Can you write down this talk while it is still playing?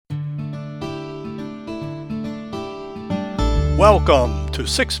Welcome to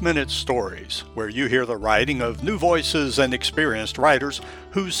 6-Minute Stories, where you hear the writing of new voices and experienced writers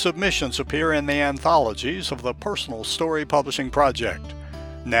whose submissions appear in the anthologies of the Personal Story Publishing Project.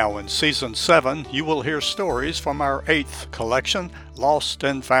 Now in Season 7, you will hear stories from our 8th collection, Lost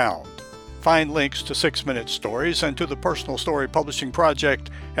and Found. Find links to 6-Minute Stories and to the Personal Story Publishing Project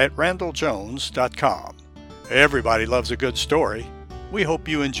at randalljones.com. Everybody loves a good story. We hope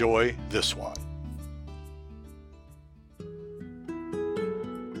you enjoy this one.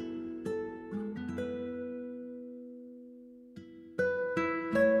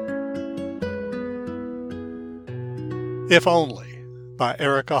 If Only by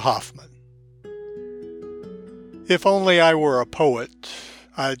Erika Hoffman. If only I were a poet,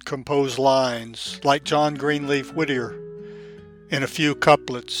 I'd compose lines like John Greenleaf Whittier. In a few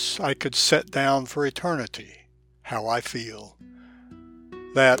couplets I could set down for eternity how I feel.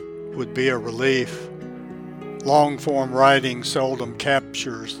 That would be a relief. Long-form writing seldom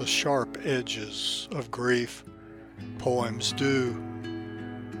captures the sharp edges of grief. Poems do.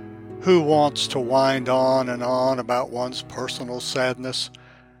 Who wants to wind on and on about one's personal sadness?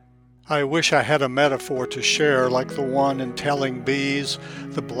 I wish I had a metaphor to share like the one in Telling Bees,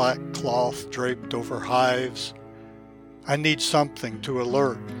 the black cloth draped over hives. I need something to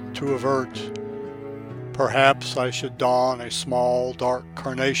avert. Perhaps I should don a small, dark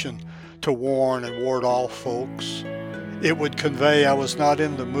carnation to warn and ward off folks. It would convey I was not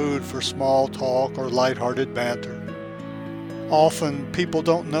in the mood for small talk or lighthearted banter. Often people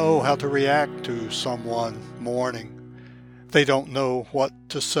don't know how to react to someone mourning. They don't know what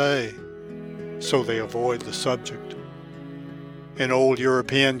to say, so they avoid the subject. In old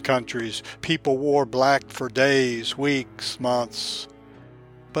European countries, people wore black for days, weeks, months.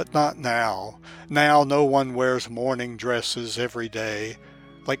 But not now. Now no one wears mourning dresses every day,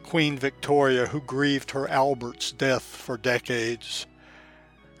 like Queen Victoria, who grieved her Albert's death for decades.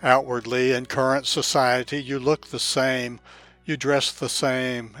 Outwardly, in current society, you look the same. You dress the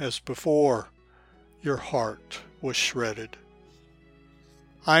same as before. Your heart was shredded.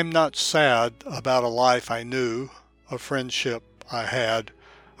 I'm not sad about a life I knew, a friendship I had,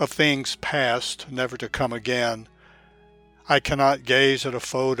 of things past never to come again. I cannot gaze at a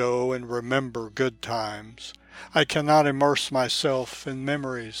photo and remember good times. I cannot immerse myself in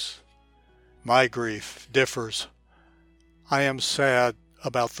memories. My grief differs. I am sad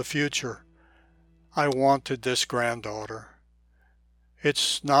about the future. I wanted this granddaughter.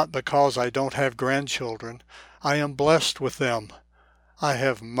 It's not because I don't have grandchildren. I am blessed with them. I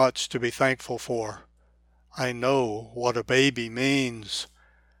have much to be thankful for. I know what a baby means.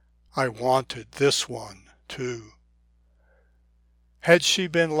 I wanted this one, too. Had she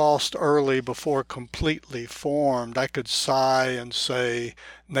been lost early before completely formed, I could sigh and say,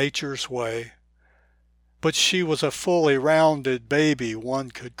 nature's way. But she was a fully rounded baby one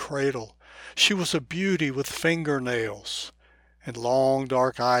could cradle. She was a beauty with fingernails, and long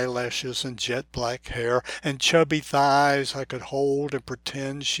dark eyelashes and jet black hair, and chubby thighs I could hold and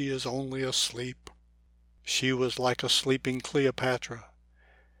pretend she is only asleep. She was like a sleeping Cleopatra.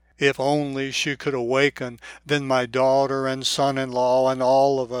 If only she could awaken, then my daughter and son-in-law and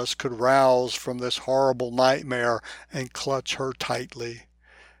all of us could rouse from this horrible nightmare and clutch her tightly.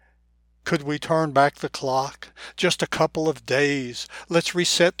 Could we turn back the clock? Just a couple of days. Let's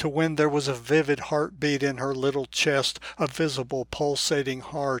reset to when there was a vivid heartbeat in her little chest, a visible pulsating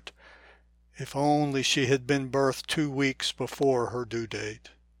heart. If only she had been birthed 2 weeks before her due date.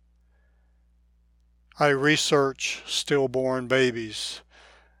 I research stillborn babies.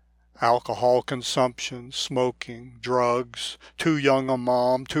 Alcohol consumption, smoking, drugs, too young a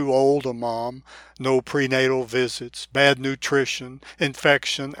mom, too old a mom, no prenatal visits, bad nutrition,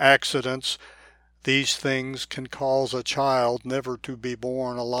 infection, accidents. These things can cause a child never to be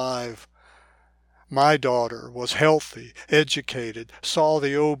born alive. My daughter was healthy, educated, saw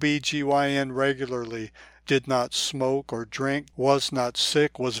the OB/GYN regularly, did not smoke or drink, was not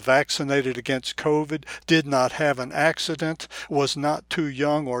sick, was vaccinated against COVID, did not have an accident, was not too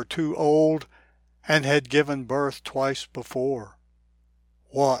young or too old, and had given birth twice before.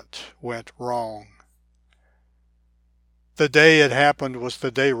 What went wrong? The day it happened was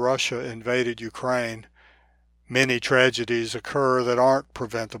the day Russia invaded Ukraine. Many tragedies occur that aren't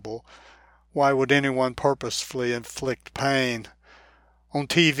preventable. Why would anyone purposefully inflict pain? On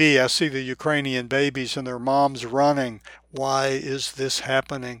TV, I see the Ukrainian babies and their moms running. Why is this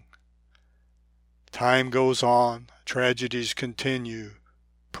happening? Time goes on. Tragedies continue.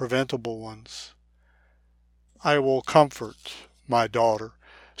 Preventable ones. I will comfort my daughter,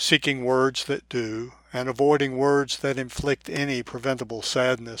 seeking words that do, and avoiding words that inflict any preventable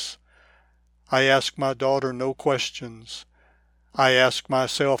sadness. I ask my daughter no questions. I ask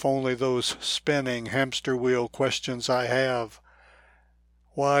myself only those spinning hamster wheel questions I have.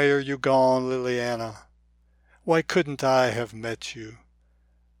 Why are you gone, Liliana? Why couldn't I have met you?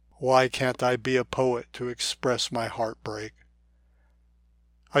 Why can't I be a poet to express my heartbreak?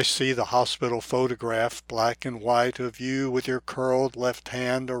 I see the hospital photograph, black and white, of you with your curled left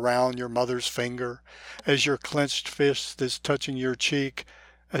hand around your mother's finger, as your clenched fist is touching your cheek,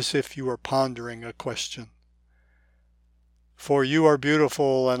 as if you were pondering a question. For you are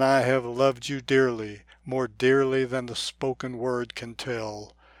beautiful, and I have loved you dearly, more dearly than the spoken word can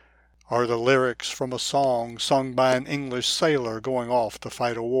tell, are the lyrics from a song sung by an English sailor going off to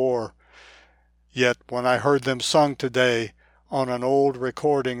fight a war. Yet when I heard them sung today on an old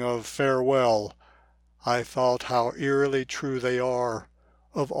recording of Farewell, I thought how eerily true they are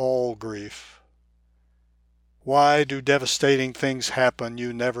of all grief. Why do devastating things happen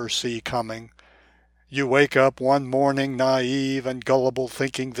you never see coming? You wake up one morning naive and gullible,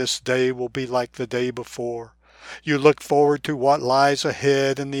 thinking this day will be like the day before. You look forward to what lies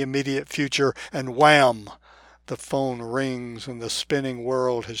ahead in the immediate future, and wham! The phone rings and the spinning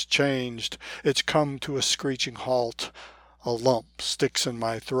world has changed. It's come to a screeching halt. A lump sticks in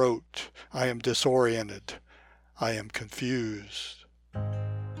my throat. I am disoriented. I am confused.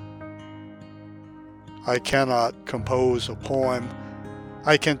 I cannot compose a poem.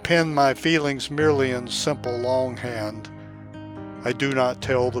 I can pen my feelings merely in simple longhand. I do not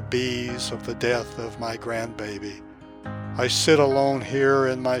tell the bees of the death of my grandbaby. I sit alone here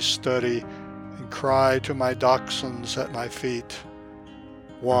in my study and cry to my dachshunds at my feet.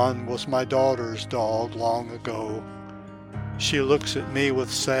 One was my daughter's dog long ago. She looks at me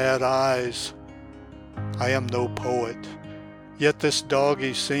with sad eyes. I am no poet, yet this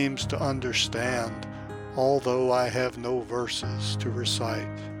doggie seems to understand, although I have no verses to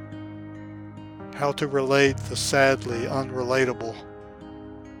recite. How to relate the sadly unrelatable.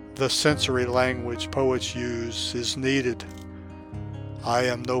 The sensory language poets use is needed. I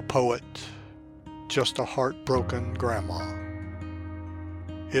am no poet, just a heartbroken grandma.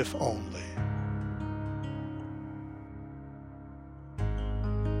 If only.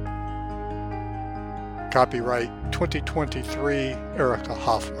 Copyright 2023, Erika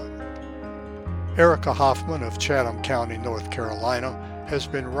Hoffman. Erika Hoffman of Chatham County, North Carolina, has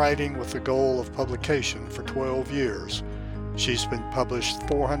been writing with the goal of publication for 12 years. She's been published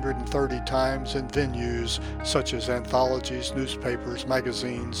 430 times in venues such as anthologies, newspapers,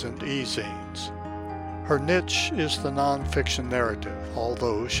 magazines, and ezines. Her niche is the nonfiction narrative,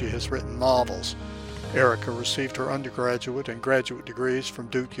 although she has written novels. Erika received her undergraduate and graduate degrees from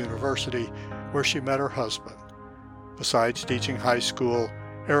Duke University, where she met her husband. Besides teaching high school,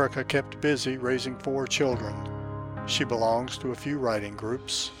 Erika kept busy raising 4 children. She belongs to a few writing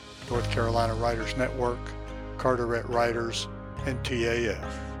groups: North Carolina Writers Network, Carteret Writers, and TAF.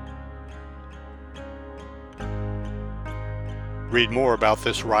 Read more about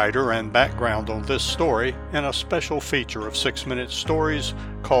this writer and background on this story in a special feature of 6-Minute Stories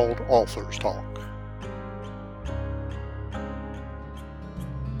called Author's Talk.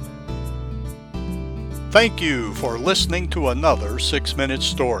 Thank you for listening to another 6-Minute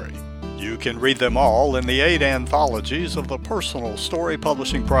Story. You can read them all in the 8 anthologies of the Personal Story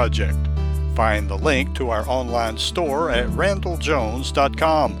Publishing Project. Find the link to our online store at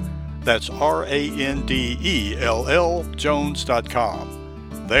randalljones.com. That's RANDELL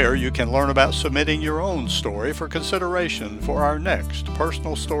Jones.com. There you can learn about submitting your own story for consideration for our next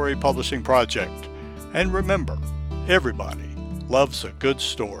Personal Story Publishing Project. And remember, everybody loves a good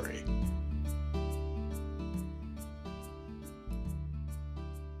story.